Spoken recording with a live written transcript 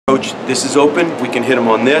Coach, this is open. We can hit him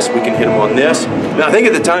on this. We can hit him on this. Now, I think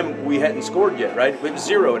at the time we hadn't scored yet, right? It was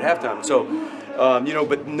 0 at halftime. So, you know,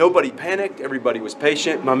 but nobody panicked. Everybody was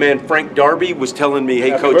patient. My man Frank Darby was telling me,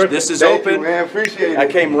 hey, Coach, this is open. You, man. Appreciate it. I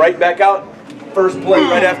came right back out, first play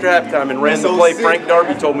right after halftime, and ran the play. Frank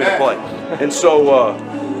Darby told me to play. And so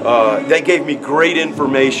they gave me great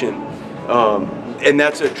information. And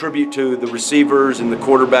that's a tribute to the receivers and the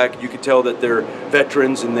quarterback. You could tell that they're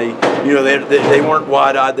veterans, and they weren't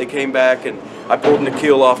wide-eyed. They came back, and I pulled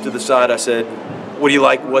Nikhil off to the side. I said, what do you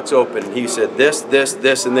like? What's open? He said, this, this,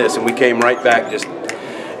 this, and this. And we came right back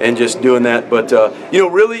just doing that. But, you know,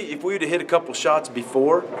 really, if we would have hit a couple shots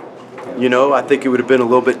before, you know, I think it would have been a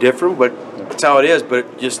little bit different. But that's how it is.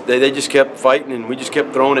 But just they just kept fighting, and we just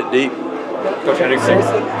kept throwing it deep. Coach,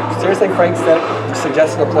 seriously, Frank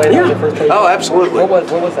suggested a play that was the first play? Oh, absolutely. What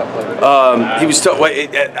was that play? He was wait,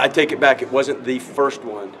 I take it back. It wasn't the first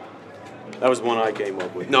one. That was one I came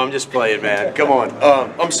up with. No, I'm just playing, man. Come on.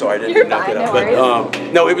 I'm sorry, I didn't knock it out. But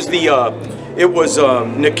no, it was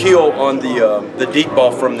Nikhil on the deep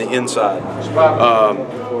ball from the inside,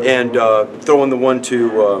 and throwing the one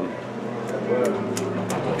to.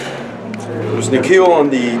 It was Nikhil on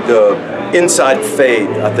the inside fade,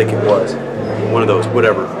 I think it was. One of those,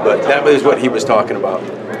 whatever. But that is what he was talking about,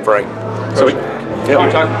 Frank. So, can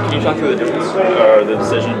you talk through the difference or the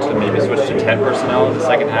decision to maybe switch to 10 personnel in the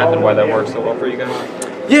second half and why that worked so well for you guys?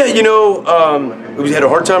 Yeah, you know, we had a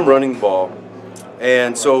hard time running the ball,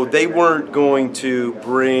 and so they weren't going to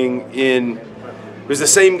bring in. It was the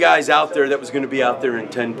same guys out there that was going to be out there in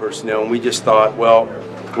 10 personnel, and we just thought, well,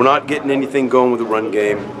 we're not getting anything going with the run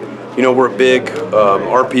game. You know, we're a big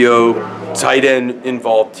RPO, tight end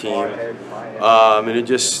involved team, and it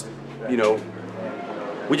just, you know,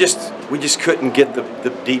 we just couldn't get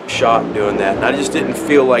the deep shot doing that. And I just didn't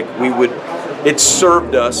feel like we would. It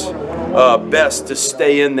served us best to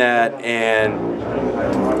stay in that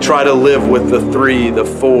and try to live with the 3, the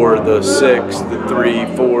 4, the 6, the 3,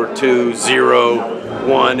 4, 2, 0,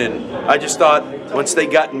 1, and I just thought once they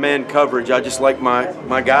got in man coverage, I just like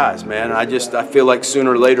my guys, man. I feel like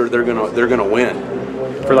sooner or later they're gonna win.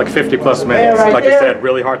 For like 50+ minutes, like you said,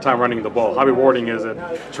 really hard time running the ball. How rewarding is it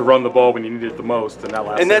to run the ball when you need it the most in that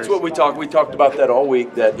last? And that's what we talked about that all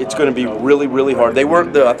week. That it's going to be really, really hard. They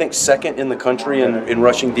weren't I think second in the country in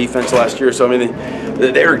rushing defense last year. So I mean,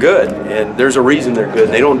 they're good, and there's a reason they're good.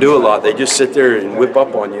 They don't do a lot. They just sit there and whip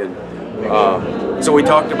up on you. So we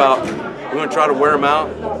talked about we're going to try to wear them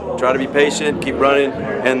out, try to be patient, keep running,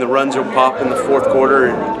 and the runs will pop in the fourth quarter.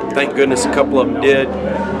 And thank goodness a couple of them did.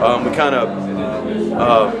 We kind of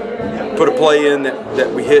put a play in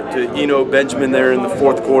that we hit to Eno Benjamin there in the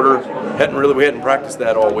fourth quarter. We hadn't practiced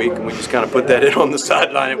that all week, and we just kind of put that in on the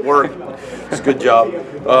sideline. It worked. It's a good job.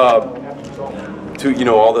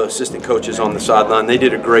 To all the assistant coaches on the sideline, they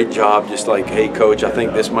did a great job. Just like, hey, coach, I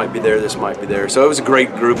think this might be there, this might be there. So it was a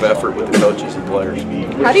great group effort with the coaches and players.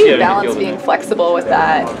 How do you balance being flexible with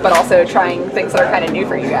that, but also trying things that are kind of new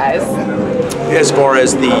for you guys? As far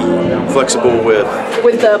as the flexible with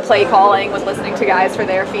the play calling, with listening to guys for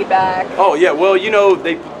their feedback. Oh yeah, well,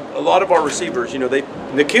 a lot of our receivers,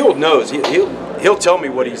 Nikhil knows. He'll tell me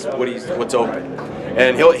what's open.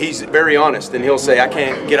 And he's very honest, and he'll say, I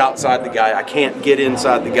can't get outside the guy, I can't get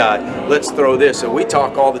inside the guy, let's throw this. So we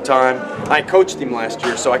talk all the time. I coached him last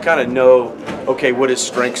year, so I kind of know, okay, what his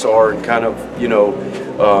strengths are and kind of,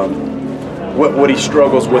 what he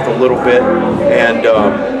struggles with a little bit.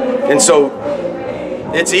 And so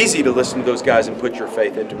it's easy to listen to those guys and put your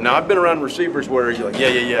faith into them. Now, I've been around receivers where you're like,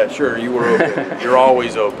 yeah, sure, you were open. You're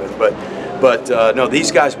always open. But no,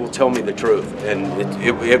 these guys will tell me the truth, and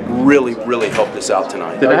it really, really helped us out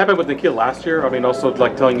tonight. Did that happen with Nikhil last year? I mean, also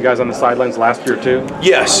like telling you guys on the sidelines last year too?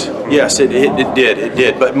 Yes, it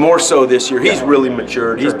did. But more so this year. He's really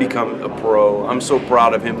matured. He's become a pro. I'm so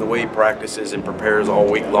proud of him, the way he practices and prepares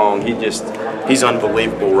all week long. He's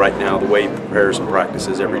unbelievable right now, the way he prepares and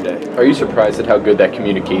practices every day. Are you surprised at how good that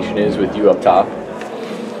communication is with you up top?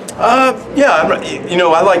 Yeah,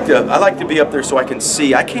 I like to be up there so I can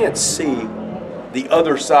see. I can't see the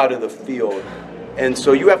other side of the field, and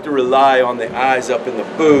so you have to rely on the eyes up in the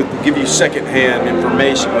booth to give you secondhand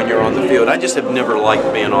information when you're on the field. I just have never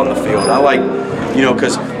liked being on the field. I like,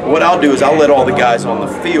 because what I'll do is I'll let all the guys on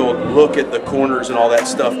the field look at the corners and all that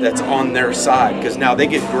stuff that's on their side, because now they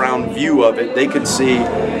get ground view of it. They can see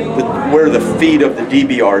where the feet of the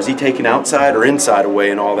DB are. Is he taking outside or inside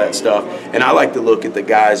away and all that stuff? And I like to look at the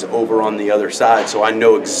guys over on the other side so I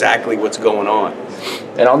know exactly what's going on.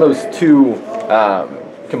 And on those two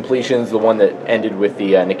completions, the one that ended with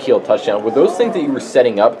the Nikhil touchdown, were those things that you were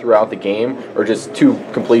setting up throughout the game, or just 2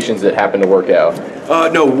 completions that happened to work out?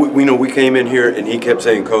 No, we came in here and he kept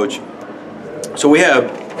saying, Coach, so we have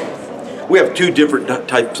 2 different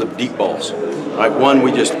types of deep balls. Right? One,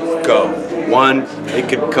 we just go. One, it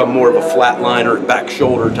could become more of a flat line or back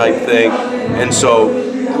shoulder type thing. And so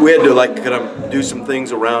we had to like kind of do some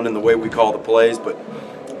things around in the way we call the plays.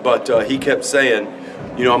 But he kept saying,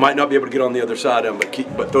 you know, I might not be able to get on the other side of him,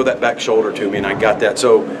 but throw that back shoulder to me, and I got that.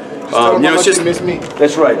 So, you know, it's just you miss me.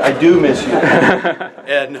 That's right. I do miss you.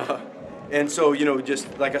 and so, you know, just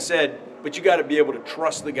like I said, but you got to be able to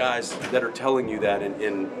trust the guys that are telling you that,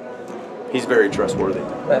 and he's very trustworthy.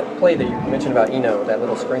 That play that you mentioned about Eno, that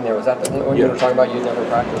little screen there, was that the one you were talking about you never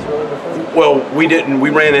practiced really before? Well, we didn't. We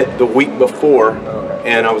ran it the week before,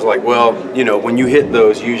 and I was like, well, you know, when you hit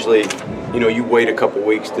those, usually, you know, you wait a couple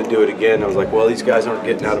weeks to do it again. I was like, well, these guys aren't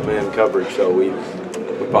getting out of man coverage, so we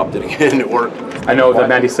popped it again. It worked. I know that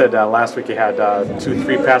Mandy said last week you had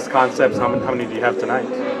 2-3 pass concepts. How many do you have tonight?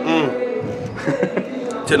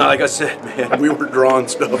 Tonight, like I said, man, we were drawing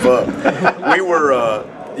stuff up. We were,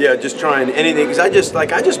 yeah, just trying anything, because I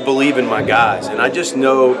just believe in my guys, and I just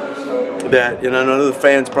know that, and I know the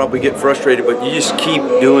fans probably get frustrated, but you just keep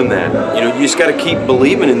doing that. You know, you just got to keep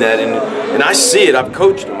believing in that, and I see it. I've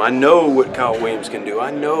coached them. I know what Kyle Williams can do.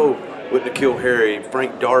 I know what Nikhil Harry,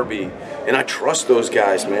 Frank Darby, and I trust those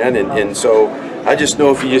guys, man. And so I just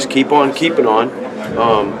know if you just keep on keeping on.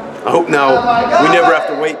 I hope now we never have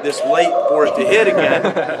to wait this late for it to hit again,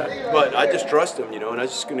 but I just trust him, you know, and I'm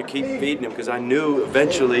just going to keep feeding him because I knew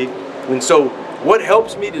eventually. And so what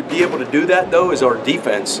helps me to be able to do that, though, is our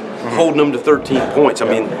defense holding them to 13 points. I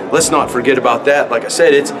mean, let's not forget about that. Like I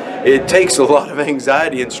said, it takes a lot of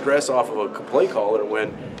anxiety and stress off of a play caller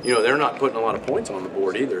when, you know, they're not putting a lot of points on the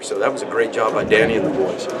board either. So that was a great job by Danny and the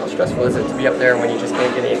boys. How stressful is it to be up there when you just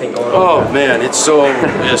can't get anything going on? Oh, man, it's so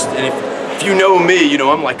just, and if you know me, you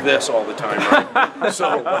know I'm like this all the time, right?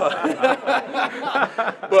 So,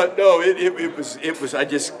 but no, it was. I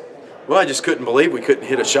just couldn't believe we couldn't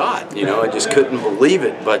hit a shot. You know, I just couldn't believe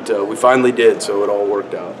it. But we finally did, so it all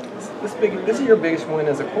worked out. This is your biggest win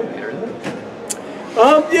as a coordinator, isn't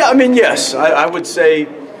it? Yeah, I mean, yes, I would say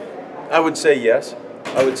yes.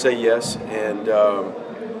 I would say yes, and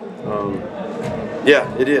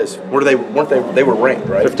yeah, it is. Weren't they? They were ranked,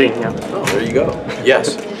 right? 15, yeah. Oh, there you go.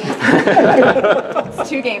 Yes. It's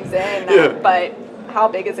 2 games in, but how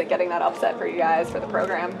big is it getting that upset for you guys for the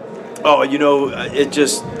program? Oh, you know, it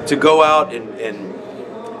just to go out and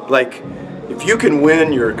like if you can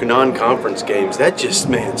win your non-conference games, that just,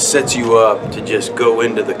 man, sets you up to just go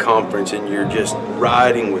into the conference and you're just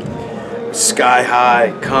riding with sky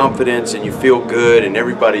high confidence and you feel good and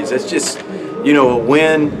that's just, you know, a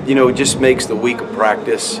win, you know, it just makes the week of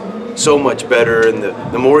practice so much better, and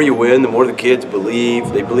the more you win, the more the kids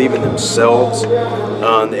believe. They believe in themselves,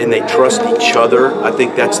 and they trust each other. I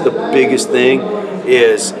think that's the biggest thing,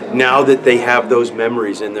 is now that they have those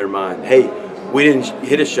memories in their mind. Hey, we didn't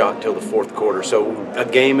hit a shot until the 4th quarter, so a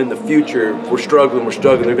game in the future, if we're struggling,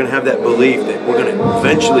 they're going to have that belief that we're going to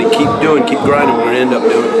eventually keep grinding, we're going to end up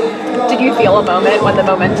doing it. Did you feel a moment when the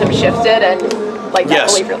momentum shifted and like that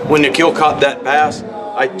yes, belief? when Nikhil caught that pass,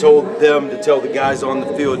 I told them to tell the guys on the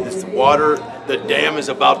field, this water, the dam is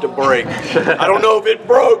about to break. I don't know if it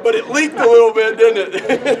broke, but it leaked a little bit, didn't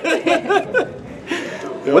it?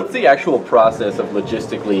 What's the actual process of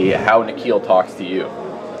logistically how Nikhil talks to you?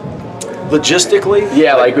 Logistically?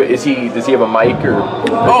 Yeah, like does he have a mic or?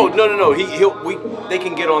 Oh, no. They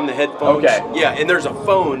can get on the headphones. Okay. Yeah, and there's a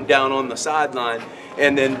phone down on the sideline,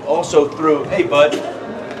 and then also through, hey bud,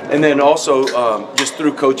 and then also just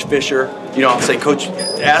through Coach Fisher. You know, I'll say, Coach,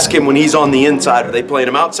 ask him when he's on the inside. Are they playing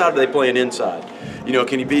him outside? Or are they playing inside? You know,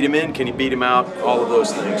 can he beat him in? Can he beat him out? All of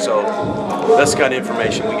those things. So that's the kind of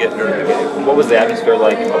information we get during the game. What was the atmosphere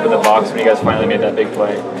like up in the box when you guys finally made that big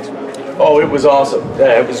play? Oh, it was awesome.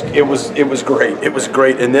 Yeah, it was great. It was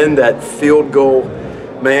great. And then that field goal,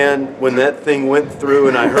 man, when that thing went through,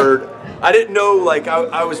 and I didn't know, like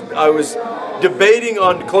I was debating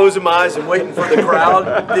on closing my eyes and waiting for the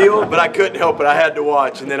crowd deal, but I couldn't help it. I had to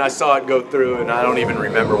watch, and then I saw it go through, and I don't even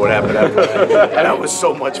remember what happened after that. And that was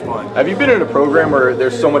so much fun. Have you been in a program where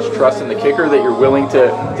there's so much trust in the kicker that you're willing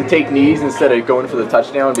to take knees instead of going for the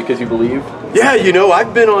touchdown because you believe? Yeah, you know,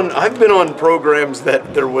 I've been on programs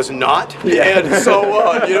that there was not, and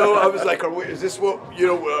so you know, I was like, is this what we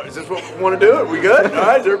want to do? Are we good? All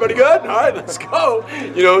right, is everybody good? All right, let's go.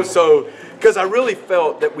 You know, so because I really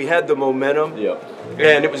felt that we had the momentum. Yeah.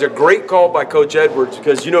 And it was a great call by Coach Edwards,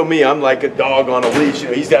 because you know me, I'm like a dog on a leash. You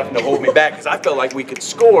know, he's having to hold me back because I felt like we could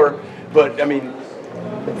score, but I mean,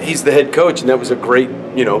 he's the head coach, and that was a great,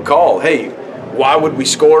 call. Hey, why would we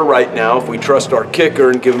score right now if we trust our kicker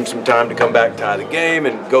and give him some time to come back, tie the game,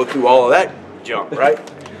 and go through all of that junk, right?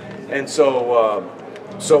 And so,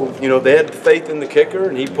 they had faith in the kicker,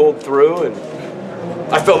 and he pulled through, and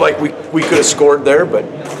I felt like we could have scored there, but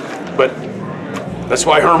that's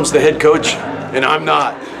why Herm's the head coach, and I'm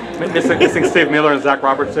not. Missing Steve Miller and Zach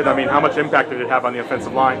Robertson, I mean, how much impact did it have on the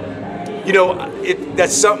offensive line?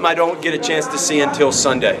 That's something I don't get a chance to see until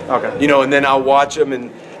Sunday. Okay. And then I'll watch them,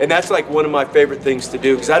 and that's like one of my favorite things to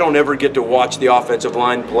do, because I don't ever get to watch the offensive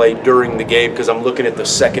line play during the game, because I'm looking at the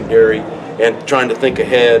secondary and trying to think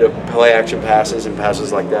ahead of play action passes and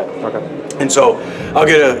passes like that. Okay. And so I'll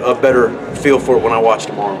get a better feel for it when I watch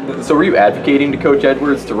tomorrow. So were you advocating to Coach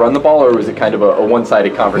Edwards to run the ball, or was it kind of a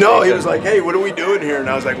one-sided conversation? No, he was like, hey, what are we doing here? And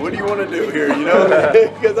I was like, what do you want to do here?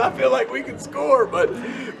 Because I feel like we can score. But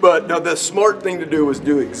no, the smart thing to do was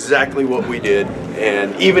do exactly what we did.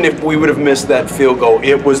 And even if we would have missed that field goal,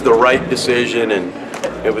 it was the right decision, and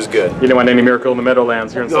it was good. You didn't want any miracle in the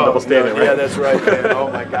Meadowlands here in Sun Devil Stadium, right? Yeah, that's right, man. Oh,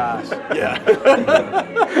 my gosh. Yeah.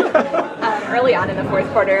 Early on in the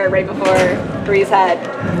fourth quarter, right before Breeze had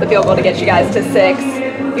the field goal to get you guys to 6,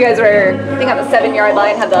 you guys were, I think, on the 7-yard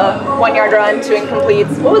line, had the 1-yard run, 2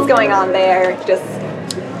 incompletes. What was going on there?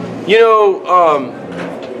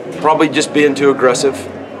 Probably just being too aggressive,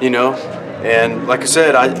 And like I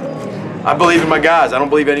said, I believe in my guys. I don't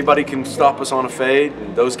believe anybody can stop us on a fade.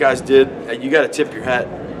 And those guys did. You got to tip your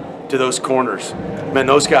hat to those corners. Man,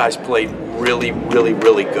 those guys played really, really,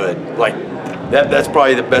 really good. Like, that's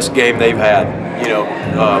probably the best game they've had.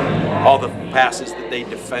 All the passes that they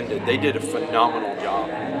defended, they did a phenomenal job.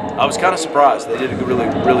 I was kind of surprised. They did a really,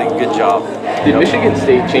 really good job. Did Michigan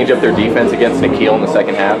State change up their defense against Nikhil in the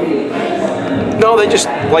second half? No, they just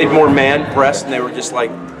played more man press, and they were just like,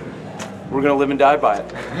 we're going to live and die by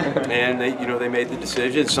it. And they made the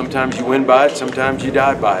decision. Sometimes you win by it, sometimes you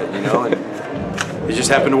die by it, and it just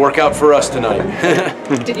happened to work out for us tonight.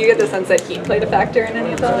 Did you get the sense that heat played a factor in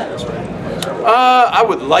any of that? I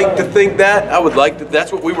would like to think that.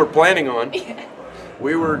 That's what we were planning on.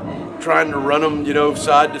 We were trying to run them,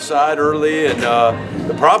 side to side early, and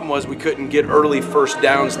the problem was we couldn't get early first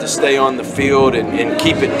downs to stay on the field and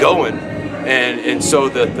keep it going, and so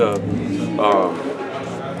that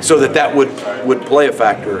that would play a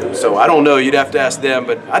factor. So I don't know. You'd have to ask them,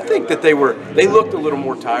 but I think that they looked a little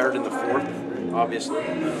more tired in the fourth, obviously.